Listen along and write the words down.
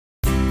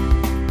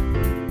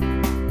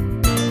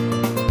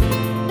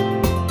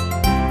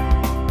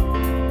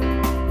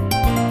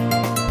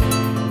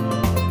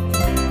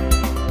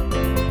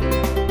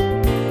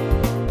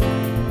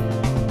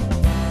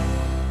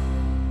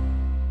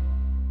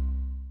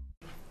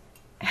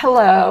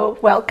Hello,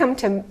 welcome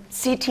to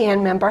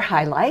CTN Member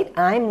Highlight.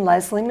 I'm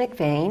Leslie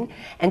McVeigh,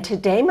 and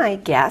today my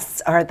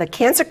guests are the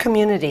Cancer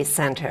Community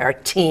Center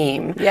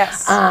team.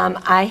 Yes.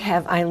 I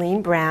have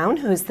Eileen Brown,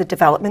 who's the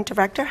Development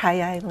Director.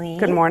 Hi, Eileen.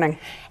 Good morning.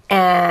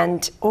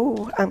 And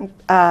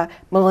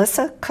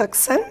Melissa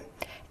Cookson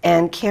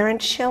and Karen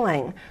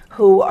Schilling,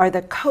 who are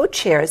the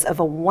co-chairs of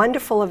a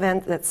wonderful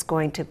event that's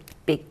going to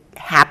be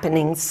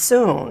happening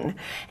soon,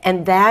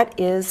 and that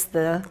is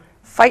the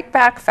Fight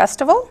Back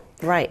Festival.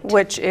 Right.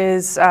 Which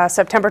is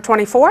September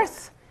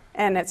 24th,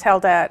 and it's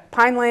held at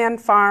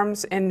Pineland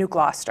Farms in New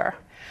Gloucester.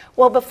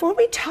 Well, before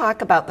we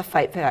talk about the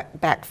Fight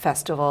Back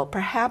Festival,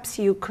 perhaps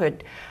you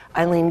could,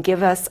 Eileen,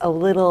 give us a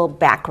little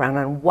background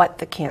on what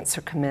the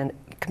Cancer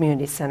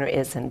Community Center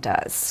is and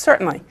does.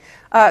 Certainly.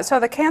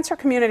 So the Cancer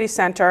Community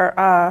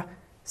Center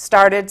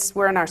started,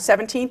 we're in our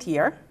 17th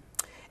year,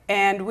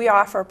 and we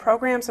offer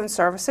programs and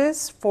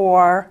services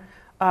for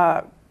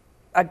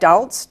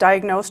adults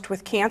diagnosed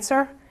with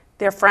cancer,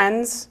 their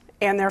friends,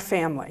 and their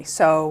family.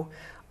 So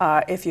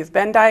if you've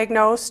been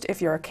diagnosed,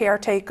 if you're a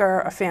caretaker,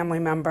 a family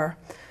member,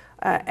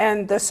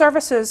 and the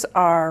services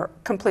are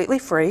completely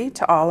free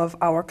to all of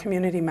our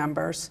community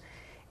members,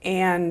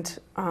 and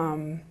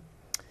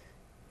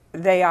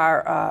they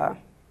are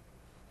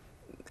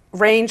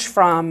range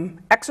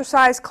from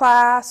exercise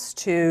class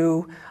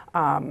to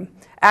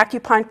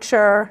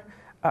acupuncture,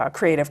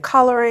 creative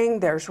coloring,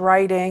 there's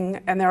writing,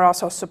 and there are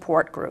also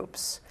support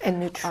groups.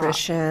 And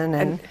nutrition.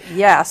 And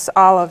yes,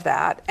 all of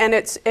that. And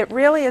it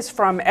really is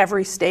from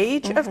every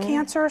stage of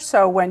cancer,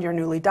 so when you're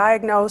newly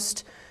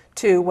diagnosed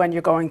to when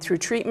you're going through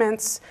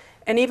treatments,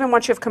 and even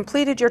once you've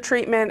completed your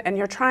treatment and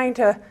you're trying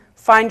to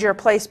find your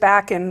place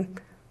back in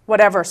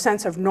whatever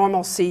sense of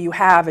normalcy you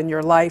have in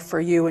your life for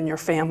you and your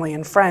family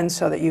and friends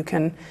so that you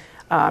can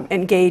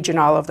engage in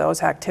all of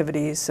those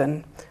activities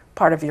and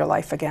part of your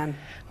life again.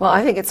 Well,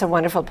 I think it's a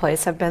wonderful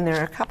place. I've been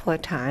there a couple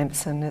of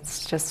times, and it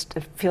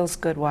feels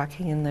good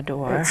walking in the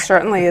door. It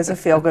certainly is a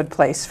feel-good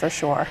place for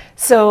sure.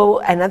 So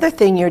another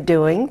thing you're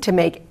doing to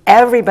make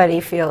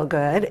everybody feel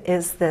good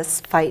is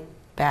this Fight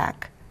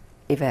Back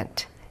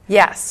event.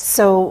 Yes.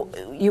 So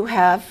you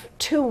have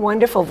two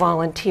wonderful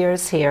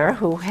volunteers here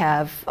who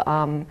have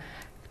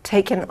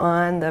taken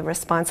on the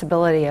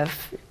responsibility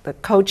of the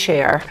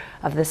co-chair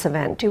of this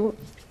event. Do you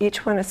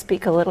each want to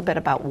speak a little bit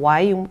about why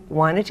you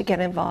wanted to get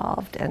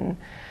involved and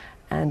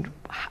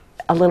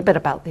a little bit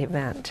about the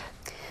event?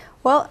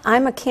 Well,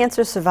 I'm a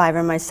cancer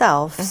survivor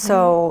myself,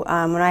 so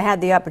when I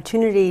had the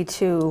opportunity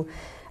to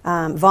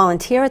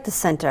volunteer at the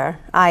center,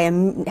 I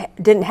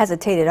didn't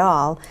hesitate at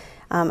all.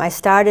 I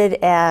started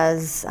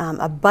as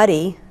a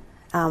buddy,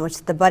 which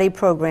is the buddy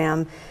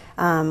program,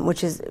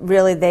 which is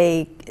really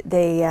they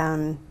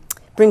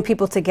bring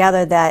people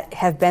together that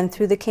have been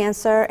through the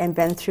cancer and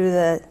been through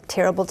the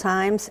terrible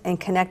times and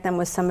connect them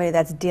with somebody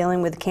that's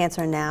dealing with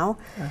cancer now,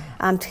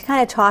 to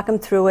kind of talk them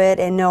through it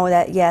and know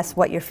that, yes,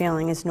 what you're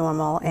feeling is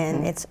normal,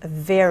 and it's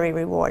very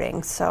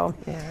rewarding. So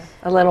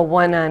a little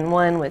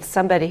one-on-one with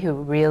somebody who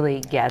really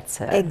gets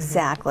it.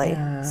 Exactly.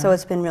 Yeah. So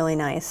it's been really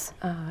nice.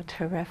 Oh,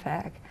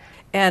 terrific.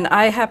 And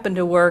I happen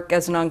to work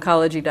as an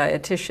oncology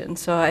dietitian,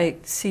 so I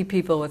see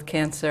people with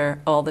cancer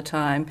all the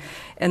time.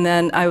 And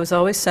then I was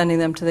always sending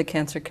them to the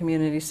Cancer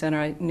Community Center.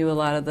 I knew a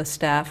lot of the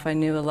staff, I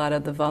knew a lot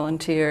of the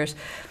volunteers.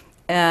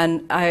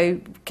 And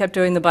I kept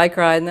doing the bike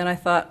ride, and then I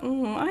thought,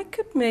 I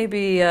could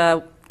maybe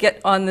get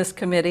on this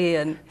committee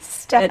and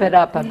step it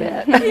up a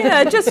bit.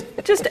 Yeah,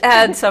 just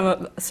add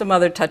some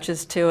other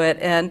touches to it.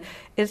 And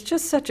it's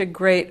just such a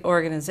great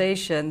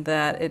organization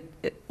that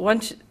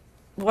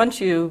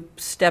once you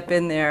step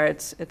in there,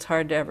 it's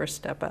hard to ever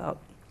step out.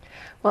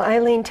 Well,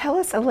 Eileen, tell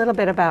us a little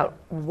bit about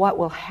what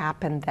will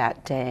happen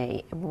that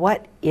day.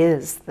 What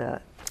is the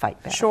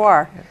Fight Back?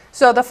 Sure.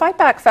 So the Fight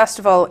Back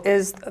Festival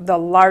is the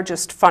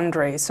largest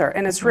fundraiser,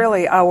 and it's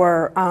really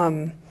our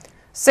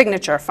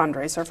signature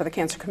fundraiser for the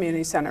Cancer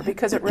Community Center,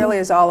 because it really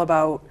is all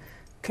about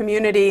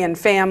community and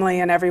family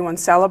and everyone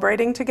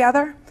celebrating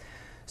together.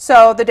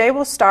 So the day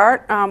will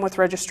start with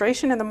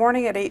registration in the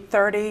morning at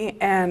 8:30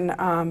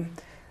 and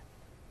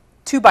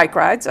two bike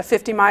rides, a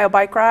 50-mile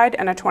bike ride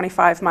and a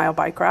 25-mile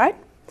bike ride.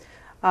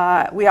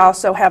 We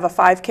also have a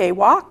 5K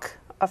walk,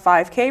 a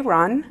 5K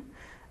run.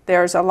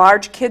 There's a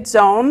large kid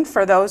zone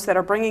for those that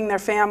are bringing their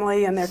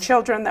family and their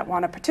children that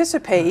want to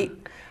participate.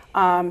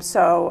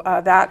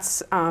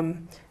 That's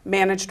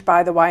managed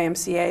by the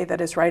YMCA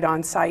that is right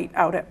on site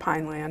out at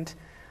Pineland.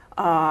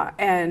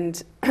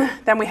 And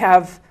then we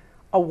have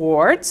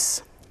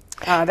awards.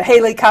 The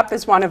Haley Cup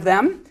is one of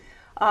them.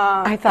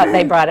 I thought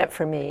they brought it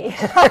for me.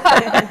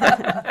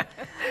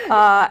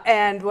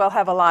 And we'll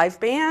have a live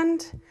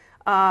band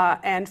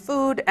and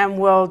food, and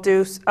we'll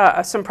do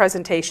some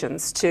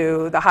presentations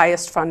to the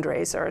highest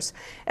fundraisers.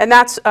 And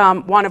that's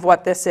one of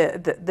what this is.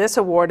 This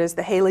award is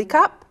the Haley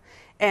Cup,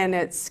 and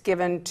it's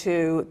given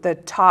to the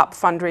top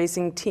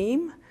fundraising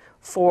team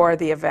for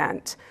the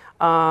event.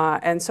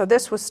 And so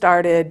this was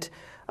started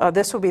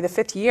this will be the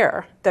 5th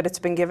year that it's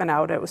been given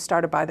out. It was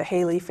started by the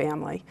Haley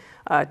family.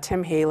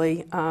 Tim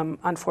Haley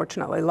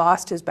unfortunately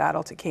lost his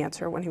battle to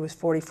cancer when he was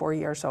 44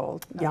 years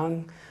old,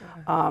 young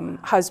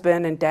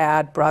husband and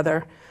dad,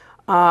 brother,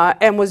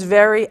 and was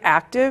very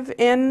active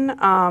in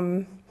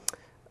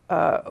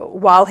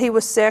while he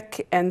was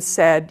sick, and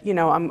said, you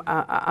know,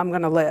 I'm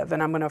going to live,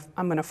 and I'm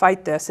going to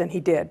fight this, and he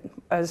did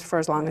for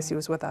as long as he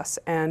was with us.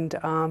 And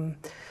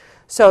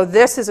so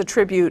this is a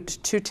tribute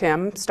to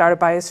Tim, started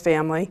by his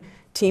family,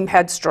 Team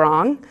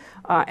Headstrong,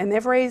 and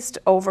they've raised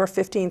over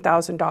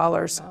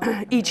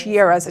 $15,000 each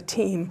year as a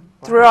team.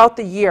 Throughout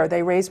the year,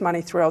 they raise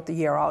money throughout the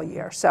year, all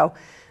year. So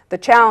the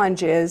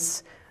challenge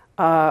is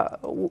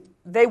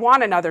they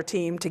want another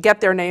team to get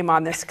their name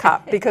on this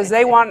cup, because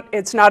they want,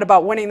 it's not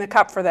about winning the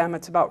cup for them,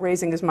 it's about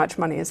raising as much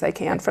money as they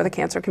can for the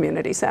Cancer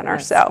Community Center.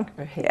 That's so,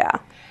 great. Yeah.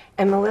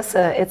 And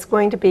Melissa, it's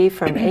going to be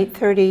from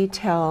 8:30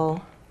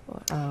 till...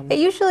 It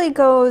usually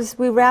goes,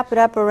 we wrap it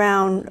up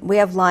around, we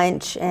have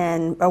lunch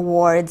and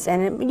awards,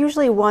 and it,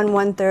 usually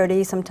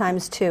 1:30,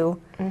 sometimes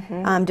 2,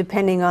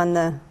 depending on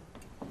the,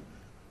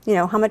 you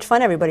know, how much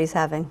fun everybody's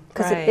having,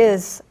 because Right. it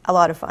is a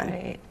lot of fun.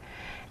 Right.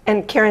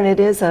 And Karen,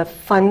 it is a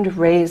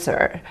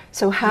fundraiser.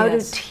 So how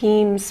Yes. do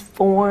teams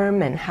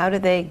form, and how do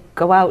they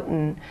go out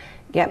and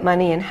get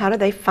money, and how do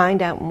they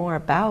find out more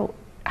about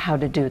how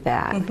to do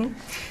that?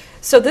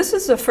 So this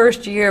is the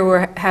first year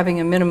we're having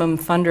a minimum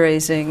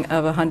fundraising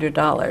of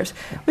 $100,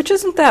 which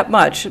isn't that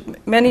much.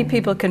 Many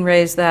people can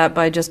raise that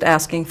by just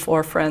asking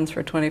 4 friends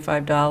for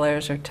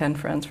 $25 or 10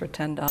 friends for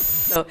 $10.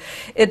 So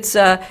it's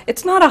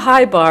not a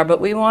high bar,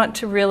 but we want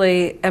to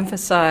really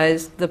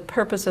emphasize the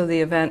purpose of the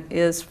event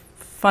is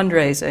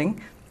fundraising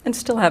and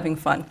still having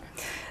fun.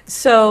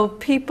 So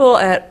people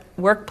at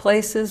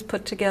workplaces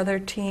put together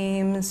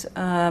teams.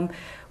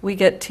 We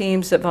get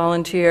teams that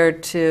volunteer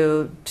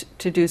to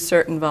do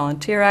certain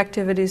volunteer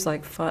activities,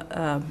 like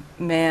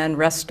man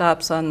rest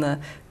stops on the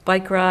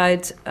bike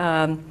rides.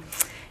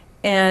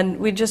 And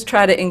we just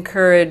try to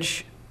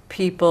encourage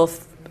people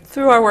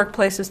through our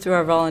workplaces, through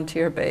our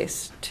volunteer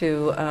base,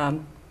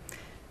 to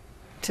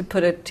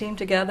put a team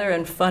together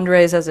and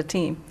fundraise as a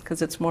team,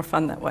 because it's more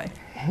fun that way.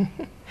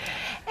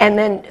 And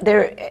then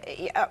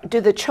do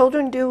the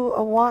children do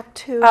a walk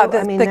too?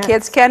 The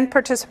kids can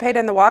participate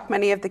in the walk.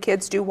 Many of the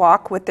kids do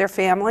walk with their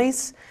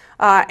families.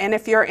 And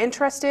if you're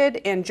interested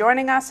in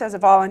joining us as a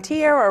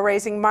volunteer or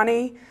raising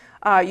money,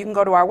 you can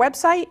go to our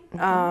website.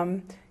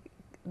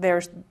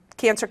 There's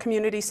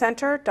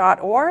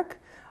cancercommunitycenter.org.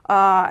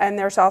 And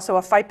there's also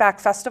a Fight Back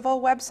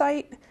Festival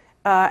website.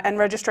 And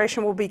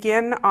registration will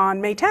begin on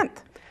May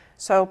 10th.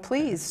 So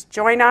please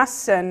join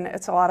us, and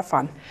it's a lot of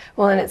fun.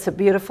 Well, and it's a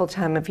beautiful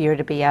time of year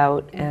to be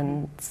out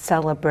and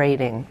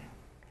celebrating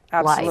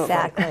Absolutely. life.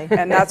 Exactly.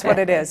 And that's what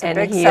it is, a And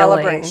big healing.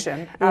 celebration.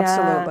 Yeah.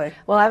 Absolutely.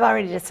 Well, I've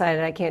already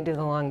decided I can't do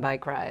the long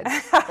bike rides.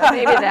 But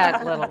maybe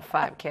that little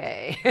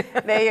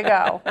 5K. There you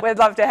go. We'd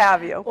love to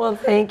have you. Well,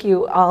 thank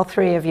you, all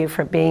 3 of you,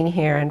 for being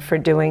here and for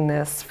doing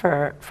this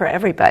for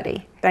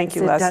everybody. Thank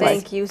you, It does Leslie,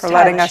 Thank you for so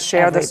letting touch us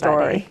share the everybody.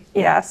 story.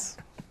 Yeah. Yes.